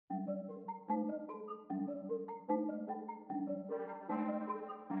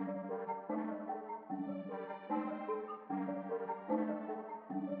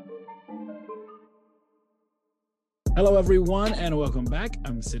Hello, everyone, and welcome back.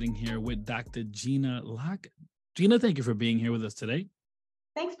 I'm sitting here with Dr. Jeana Locke. Jeana, thank you for being here with us today.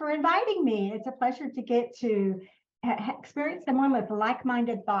 Thanks for inviting me. It's a pleasure to get to experience someone with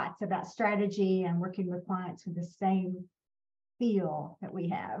like-minded thoughts about strategy and working with clients with the same feel that we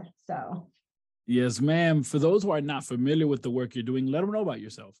have. So, Yes, ma'am. For those who are not familiar with the work you're doing, let them know about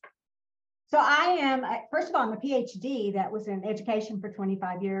yourself. I am, first of all, I'm a Ph.D. that was in education for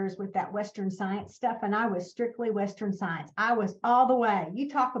 25 years with that Western science stuff, and I was strictly Western science. I was all the way. You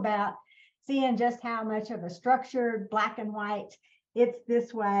talk about seeing just how much of a structured black and white, it's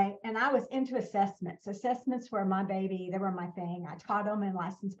this way. And I was into assessments. Assessments were my baby. They were my thing. I taught them in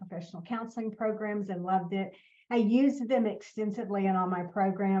licensed professional counseling programs and loved it. I used them extensively in all my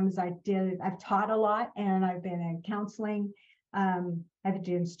programs. I've taught a lot, and I've been in counseling. I've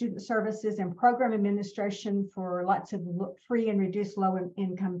done student services and program administration for lots of free and reduced low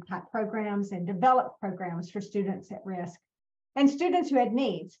income type programs, and developed programs for students at risk and students who had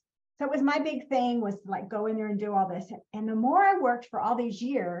needs. So it was my big thing, was like go in there and do all this. And the more I worked for all these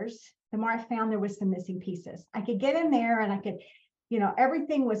years, the more I found there was some missing pieces. I could get in there and I could,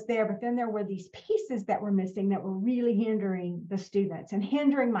 everything was there, but then there were these pieces that were missing that were really hindering the students and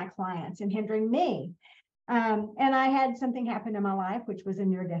hindering my clients and hindering me. And I had something happen in my life, which was a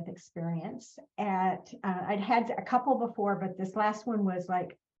near-death experience. I'd had a couple before, but this last one was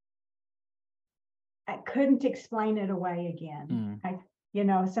like, I couldn't explain it away again.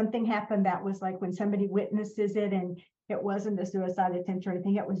 Something happened that was like when somebody witnesses it, and it wasn't a suicide attempt or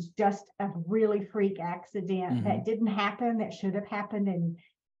anything. It was just a really freak accident that didn't happen, that should have happened, and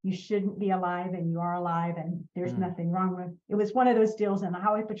you shouldn't be alive, and you are alive, and there's nothing wrong with it. It was one of those deals, and a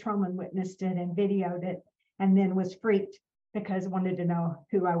highway patrolman witnessed it and videoed it, and then was freaked because wanted to know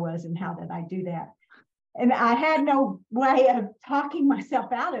who I was and how did I do that. And I had no way of talking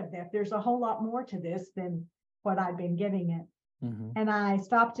myself out of that. There's a whole lot more to this than what I'd been giving it. And I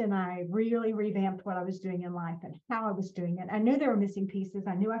stopped and I really revamped what I was doing in life and how I was doing it. I knew there were missing pieces.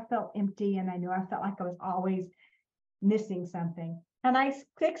 I knew I felt empty, and I knew I felt like I was always missing something. And I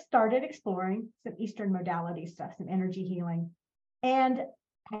started exploring some Eastern modality stuff, some energy healing. And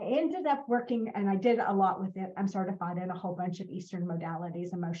I ended up working, and I did a lot with it. I'm certified in a whole bunch of Eastern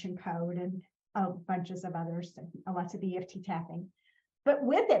modalities, emotion code, and bunches of others, and lots of EFT tapping. But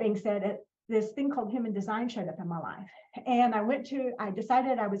with it being said, this thing called human design showed up in my life. And I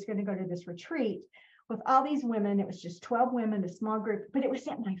decided I was going to go to this retreat with all these women. It was just 12 women, a small group, but it was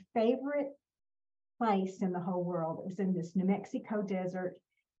at my favorite place in the whole world. It was in this New Mexico desert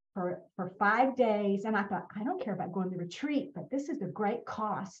for 5 days. And I thought, I don't care about going to the retreat, but this is a great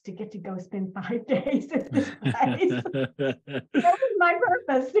cost to get to go spend 5 days at this place. That was my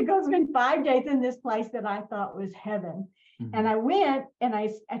purpose, to go spend 5 days in this place that I thought was heaven. And I went and I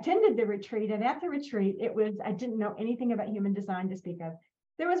attended the retreat. And at the retreat, I didn't know anything about human design to speak of.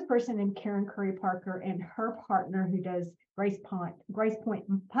 There was a person named Karen Curry Parker and her partner who does Grace Point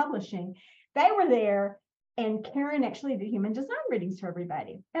Publishing. They were there, and Karen actually did human design readings for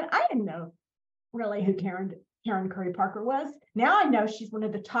everybody. And I didn't know really who Karen Curry Parker was. Now I know she's one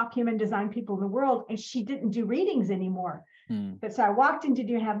of the top human design people in the world, and she didn't do readings anymore. But so I walked in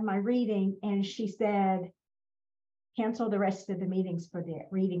to have my reading, and she said, cancel the rest of the readings for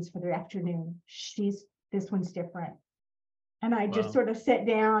the afternoon. This one's different. And I just sort of sat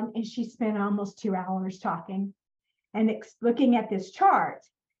down, and she spent almost 2 hours talking and looking at this chart.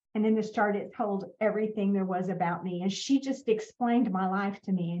 And in this chart, it told everything there was about me. And she just explained my life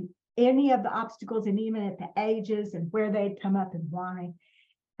to me, and any of the obstacles, and even at the ages and where they'd come up and why.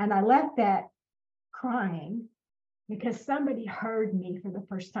 And I left that crying because somebody heard me for the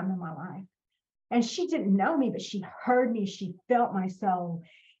first time in my life. And she didn't know me, but she heard me. She felt my soul.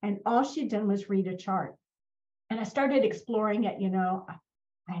 And all she'd done was read a chart. And I started exploring it.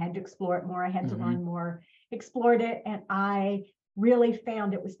 I had to explore it more. I had to learn more, explored it. And I really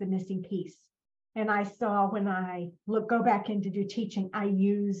found it was the missing piece. And I saw, when I go back in to do teaching, I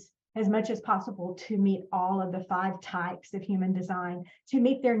use as much as possible to meet all of the 5 types of human design, to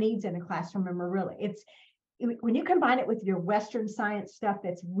meet their needs in a classroom. And when you combine it with your Western science stuff,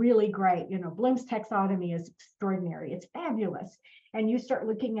 that's really great. Bloom's taxonomy is extraordinary. It's fabulous. And you start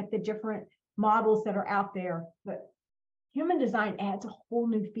looking at the different models that are out there, but human design adds a whole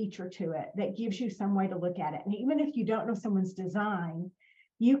new feature to it that gives you some way to look at it. And even if you don't know someone's design,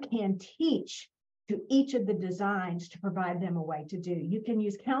 you can teach to each of the designs to provide them a way to do. You can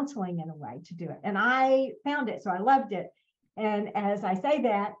use counseling in a way to do it. And I found it, so I loved it. And as I say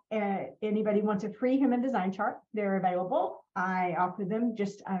that, anybody wants a free human design chart, they're available. I offer them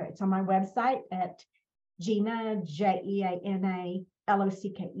it's on my website at Jeana, Jeana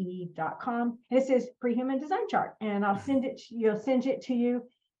LOCKE.com. And it says pre-human design chart. And I'll send it to you.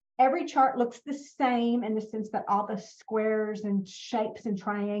 Every chart looks the same in the sense that all the squares and shapes and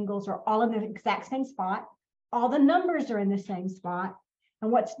triangles are all in the exact same spot. All the numbers are in the same spot.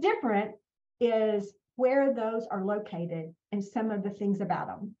 And what's different is where those are located and some of the things about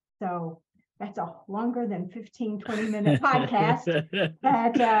them. So that's a longer than 15-20-minute podcast.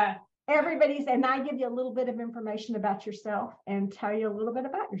 But and I give you a little bit of information about yourself and tell you a little bit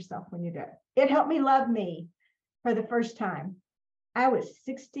about yourself when you do it. It helped me love me for the first time. I was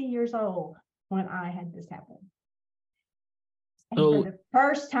 60 years old when I had this happen. And for the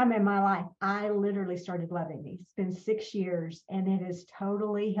first time in my life, I literally started loving me. It's been 6 years, and it has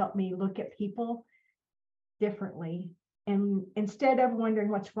totally helped me look at people differently. And instead of wondering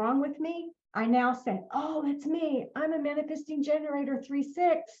what's wrong with me, I now say, oh, it's me. I'm a manifesting generator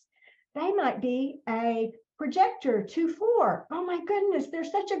 3-6. They might be a projector 2-4. Oh my goodness, they're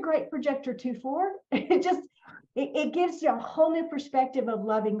such a great projector 2-4. It gives you a whole new perspective of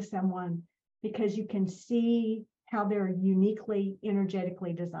loving someone because you can see how they're uniquely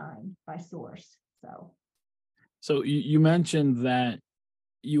energetically designed by source. So you mentioned that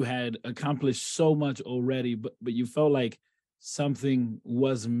you had accomplished so much already, but you felt like something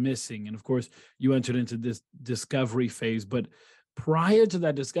was missing. And of course, you entered into this discovery phase. But prior to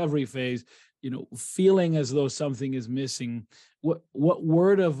that discovery phase, feeling as though something is missing, what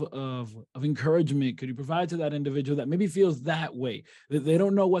word of encouragement could you provide to that individual that maybe feels that way, that they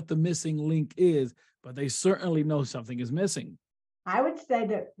don't know what the missing link is, but they certainly know something is missing? I would say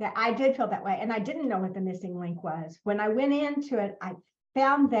that I did feel that way, and I didn't know what the missing link was. When I went into it, I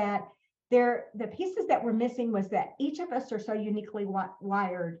found that the pieces that were missing was that each of us are so uniquely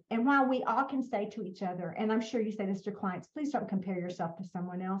wired. And while we all can say to each other, and I'm sure you say this to clients, please don't compare yourself to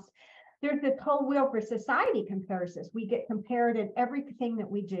someone else. There's this whole wheel for society compares us. We get compared in everything that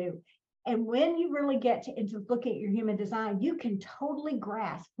we do. And when you really get into look at your human design, you can totally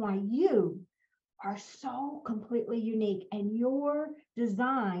grasp why you are so completely unique. And your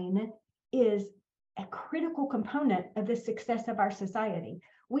design is a critical component of the success of our society.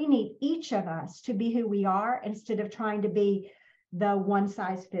 We need each of us to be who we are instead of trying to be the one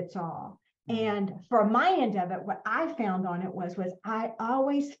size fits all. And for my end of it, what I found on it was I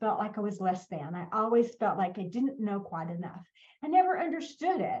always felt like I was less than. I always felt like I didn't know quite enough. I never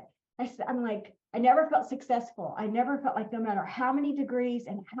understood it. I'm like, I never felt successful. I never felt like no matter how many degrees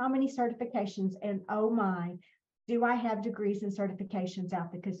and how many certifications, and oh my, do I have degrees and certifications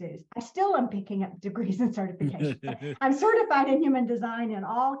out the kazoos. I still am picking up degrees and certifications. I'm certified in human design in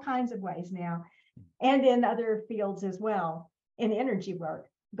all kinds of ways now, and in other fields as well, in energy work.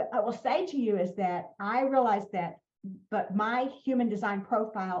 But I will say to you is that I realized that, but my human design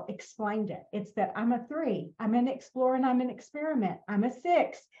profile explained it. It's that I'm a 3, I'm an explorer, and I'm an experiment. I'm a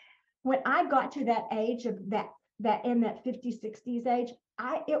 6. When I got to that age of that in that 50s, 60s age,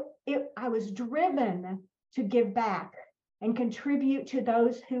 I was driven to give back and contribute to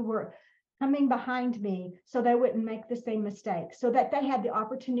those who were coming behind me so they wouldn't make the same mistake, so that they had the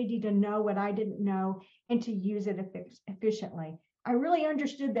opportunity to know what I didn't know and to use it efficiently. I really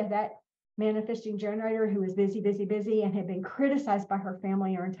understood that manifesting generator who was busy and had been criticized by her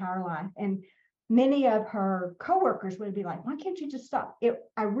family her entire life. And many of her coworkers would be like, why can't you just stop?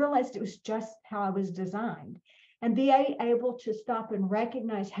 I realized it was just how I was designed, and be able to stop and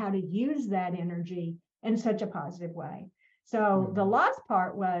recognize how to use that energy in such a positive way. So the last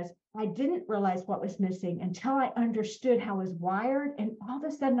part was I didn't realize what was missing until I understood how I was wired, and all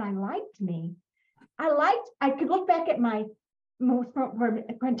of a sudden I liked me. I could look back at my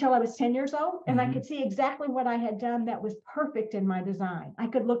until I was 10 years old, and I could see exactly what I had done that was perfect in my design. I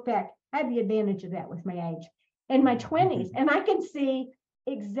could look back. I had the advantage of that with my age in my 20s, and I can see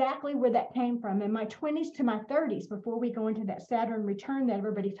exactly where that came from in my 20s to my 30s before we go into that Saturn return that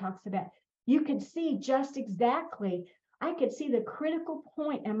everybody talks about. You could see just exactly. I could see the critical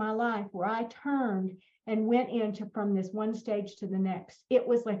point in my life where I turned and went into from this one stage to the next. It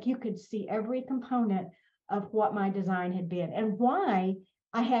was like you could see every component of what my design had been and why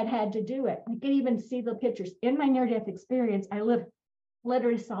I had to do it. I could even see the pictures. In my near-death experience, I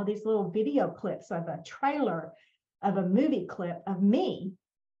literally saw these little video clips of a trailer of a movie clip of me,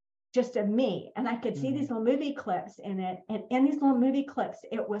 just of me. And I could see these little movie clips in it. And in these little movie clips,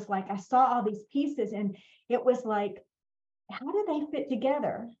 it was like I saw all these pieces, and it was like, how do they fit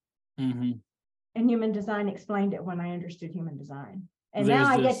together? And human design explained it when I understood human design. And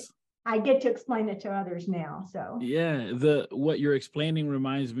now I get to explain it to others now. So yeah, what you're explaining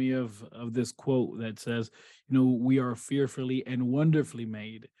reminds me of this quote that says, we are fearfully and wonderfully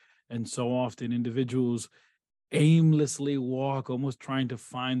made. And so often individuals aimlessly walk, almost trying to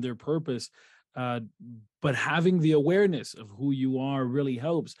find their purpose. Uh, but having the awareness of who you are really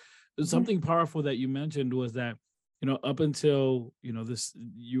helps. Mhm. Something powerful that you mentioned was that, up until, this,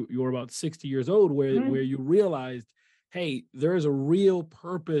 you're about 60 years old, where Mhm. you realized, hey, there is a real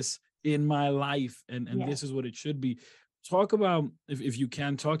purpose in my life, and Yes. this is what it should be. Talk about, if you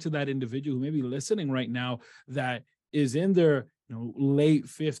can, talk to that individual who may be listening right now, that is in their, late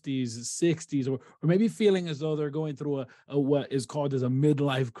 50s, 60s, or maybe feeling as though they're going through a what is called as a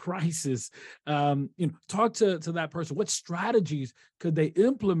midlife crisis. Talk to that person. What strategies could they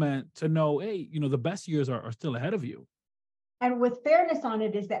implement to know, hey, the best years are still ahead of you? And with fairness on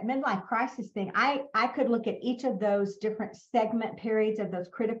it is that midlife crisis thing. I could look at each of those different segment periods of those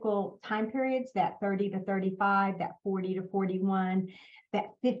critical time periods, that 30 to 35, that 40 to 41, that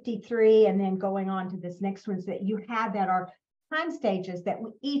 53, and then going on to this next one, so that you have that are time stages that we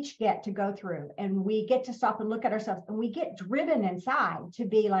each get to go through, and we get to stop and look at ourselves, and we get driven inside to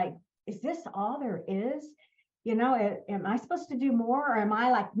be like, is this all there is? Am I supposed to do more, or am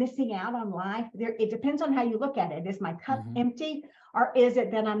I like missing out on life? It depends on how you look at it. Is my cup Hmm. empty, or is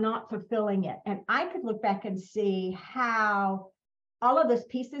it that I'm not fulfilling it? And I could look back and see how all of those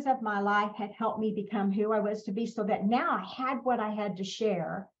pieces of my life had helped me become who I was to be, so that now I had what I had to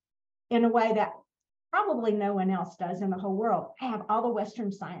share in a way that probably no one else does in the whole world. I have all the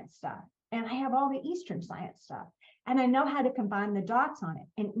Western science stuff, and I have all the Eastern science stuff. And I know how to combine the dots on it.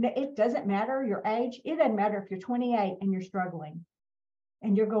 And it doesn't matter your age. It doesn't matter if you're 28 and you're struggling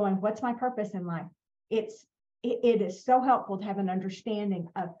and you're going, what's my purpose in life? It is so helpful to have an understanding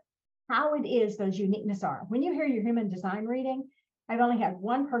of how it is those uniqueness are. When you hear your human design reading, I've only had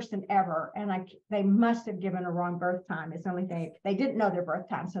one person ever, and they must have given a wrong birth time. It's only they didn't know their birth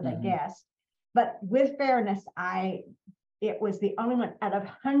time, so they Hmm. guessed. But with fairness, it was the only one out of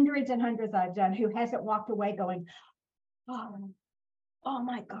hundreds and hundreds I've done who hasn't walked away going, oh, oh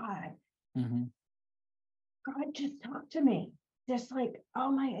my Hmm. God just talked to me. Just like,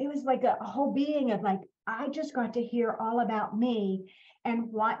 oh my, it was like a whole being of like, I just got to hear all about me and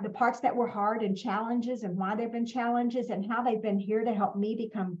what the parts that were hard and challenges, and why they've been challenges, and how they've been here to help me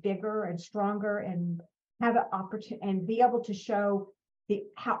become bigger and stronger, and have an opportunity and be able to show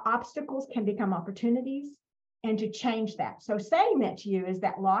how obstacles can become opportunities, and to change that. So saying that to you is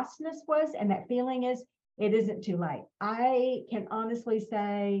that lostness was, and that feeling is, it isn't too late. I can honestly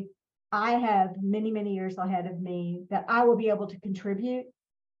say I have many, many years ahead of me that I will be able to contribute.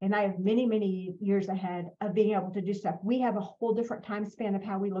 And I have many, many years ahead of being able to do stuff. We have a whole different time span of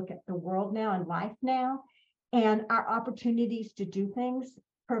how we look at the world now and life now. And our opportunities to do things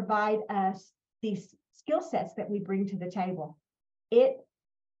provide us these skill sets that we bring to the table. It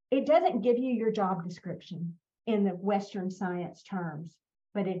it doesn't give you your job description in the Western science terms,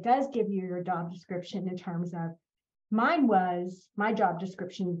 but it does give you your job description in terms of my job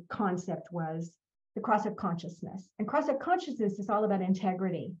description concept was the cross of consciousness. And cross of consciousness is all about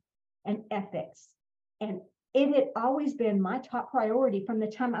integrity and ethics. And it had always been my top priority from the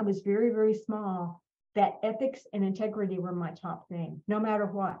time I was very, very small, that ethics and integrity were my top thing, no matter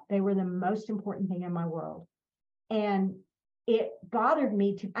what. They were the most important thing in my world. And it bothered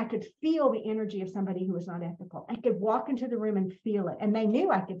me I could feel the energy of somebody who was not ethical. I could walk into the room and feel it, and they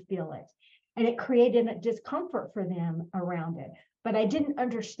knew I could feel it. And it created a discomfort for them around it. But I didn't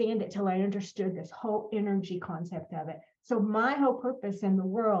understand it till I understood this whole energy concept of it. So my whole purpose in the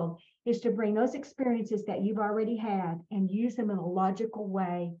world is to bring those experiences that you've already had and use them in a logical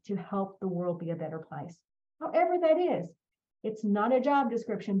way to help the world be a better place. However that is. It's not a job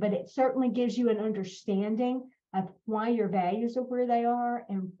description, but it certainly gives you an understanding of why your values are where they are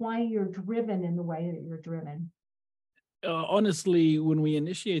and why you're driven in the way that you're driven. Honestly, when we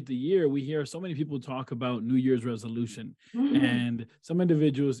initiate the year, we hear so many people talk about New Year's resolution, Mhm. and some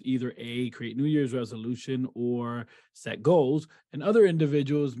individuals either create New Year's resolution or set goals, and other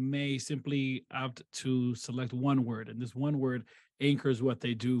individuals may simply opt to select one word, and this one word anchors what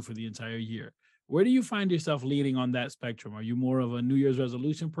they do for the entire year. Where do you find yourself leaning on that spectrum? Are you more of a New Year's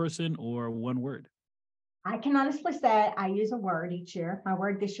resolution person or one word? I can honestly say I use a word each year. My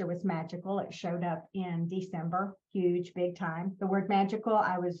word this year was magical. It showed up in December, huge, big time. The word magical,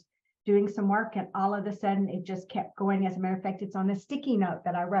 I was doing some work and all of a sudden it just kept going. As a matter of fact, it's on a sticky note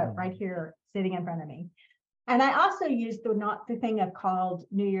that I wrote right Mhm. here sitting in front of me. And I also used not the thing I've called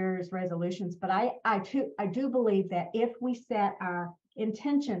New Year's resolutions, but I do believe that if we set our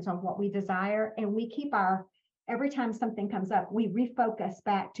intentions on what we desire, and we keep our, every time something comes up, we refocus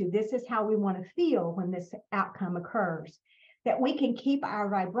back to this is how we want to feel when this outcome occurs, that we can keep our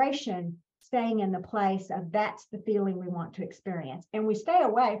vibration staying in the place of that's the feeling we want to experience. And we stay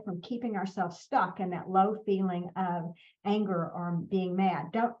away from keeping ourselves stuck in that low feeling of anger or being mad.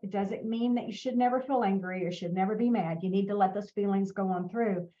 It doesn't mean that you should never feel angry or should never be mad. You need to let those feelings go on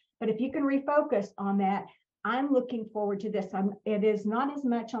through. But if you can refocus on that, I'm looking forward to this. It is not as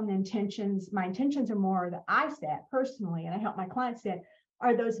much on the intentions. My intentions are more that I set personally, and I help my clients set,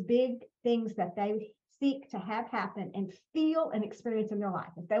 are those big things that they seek to have happen and feel and experience in their life.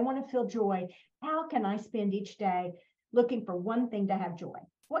 If they want to feel joy, how can I spend each day looking for one thing to have joy?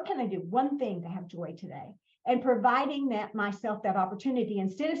 What can I do? One thing to have joy today. And providing that myself that opportunity,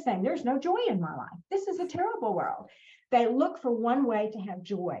 instead of saying there's no joy in my life, this is a terrible world. They look for one way to have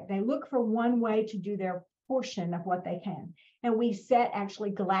joy. They look for one way to do their portion of what they can. And we set actually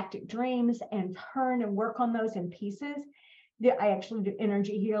galactic dreams and turn and work on those in pieces. I actually do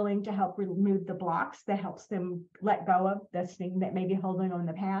energy healing to help remove the blocks that helps them let go of this thing that may be holding on in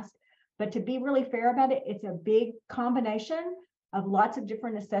the past. But to be really fair about it, it's a big combination of lots of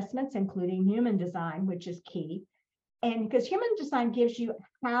different assessments, including human design, which is key. And because human design gives you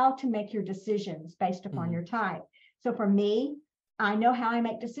how to make your decisions based upon your type. So for me, I know how I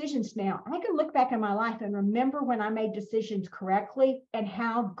make decisions now. I can look back in my life and remember when I made decisions correctly and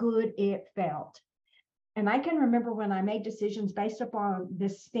how good it felt. And I can remember when I made decisions based upon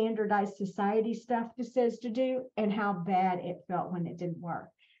this standardized society stuff that says to do and how bad it felt when it didn't work.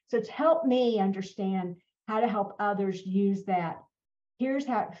 So it's helped me understand how to help others use that. Here's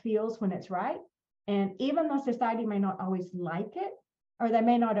how it feels when it's right. And even though society may not always like it, or they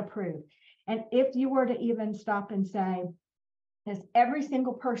may not approve. And if you were to even stop and say, does every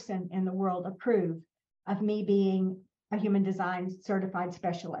single person in the world approve of me being a human design certified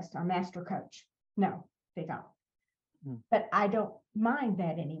specialist or master coach? No, they don't. But I don't mind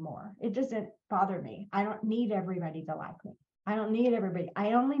that anymore. It doesn't bother me. I don't need everybody to like me. I don't need everybody.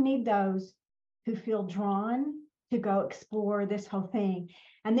 I only need those who feel drawn to go explore this whole thing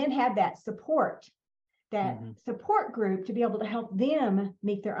and then have that support group to be able to help them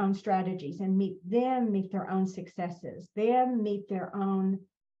meet their own strategies and meet their own successes, them meet their own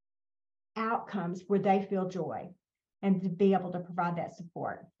outcomes where they feel joy, and to be able to provide that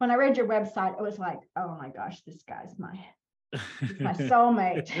support. When I read your website, it was like, oh my gosh, this guy's my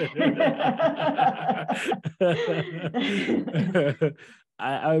soulmate.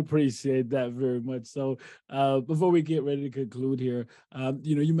 I appreciate that very much. So before we get ready to conclude here,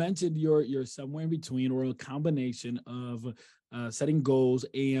 you mentioned you're somewhere in between or a combination of setting goals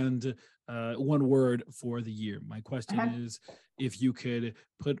and one word for the year. My question is, if you could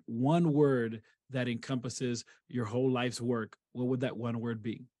put one word that encompasses your whole life's work, what would that one word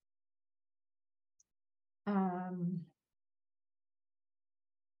be?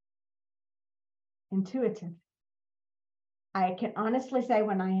 Intuitive. I can honestly say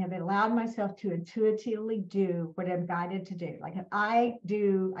when I have allowed myself to intuitively do what I'm guided to do, like if I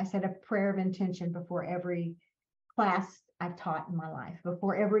set a prayer of intention before every class I've taught in my life,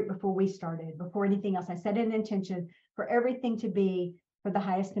 before we started, before anything else, I set an intention for everything to be for the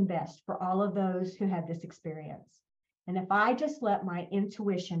highest and best for all of those who have this experience. And if I just let my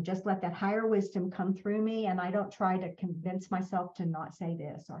intuition, just let that higher wisdom come through me, and I don't try to convince myself to not say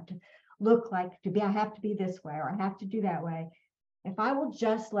this or to look like I have to be this way or I have to do that way. If I will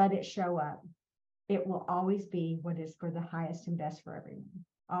just let it show up, it will always be what is for the highest and best for everyone,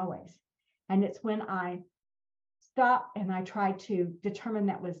 always. And it's when I stop and I try to determine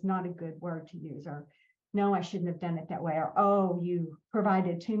that was not a good word to use, or no, I shouldn't have done it that way, or oh, you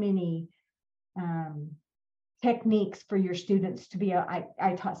provided too many techniques for your students to be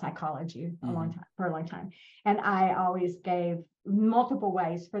I taught psychology for a long time. And I always gave multiple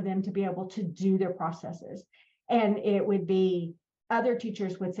ways for them to be able to do their processes. And it would be, other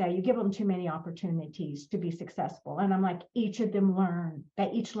teachers would say, you give them too many opportunities to be successful. And I'm like, each of them they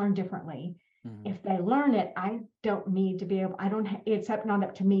each learn differently. If they learn it, I don't need to be able, it's not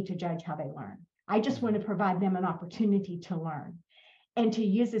up to me to judge how they learn. I just want to provide them an opportunity to learn and to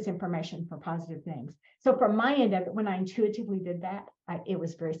use this information for positive things. So from my end of it, when I intuitively did that, it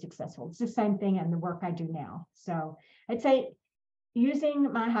was very successful. It's the same thing in the work I do now. So I'd say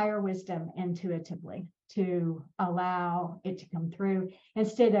using my higher wisdom intuitively to allow it to come through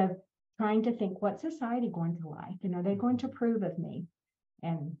instead of trying to think, what's society going to like? And are they going to approve of me?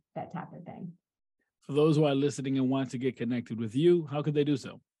 And that type of thing. For those who are listening and want to get connected with you, how could they do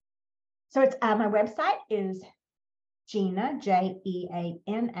so? So it's my website is Jeana,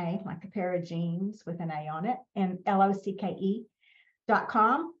 Jeana, like a pair of jeans with an A on it, and LOCKE.com,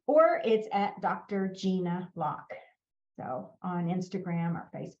 or it's at Dr. Jeana Locke. So on Instagram or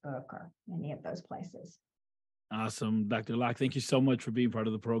Facebook or any of those places. Awesome. Dr. Locke, thank you so much for being part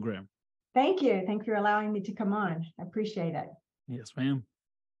of the program. Thank you. Thank you for allowing me to come on. I appreciate it. Yes, ma'am.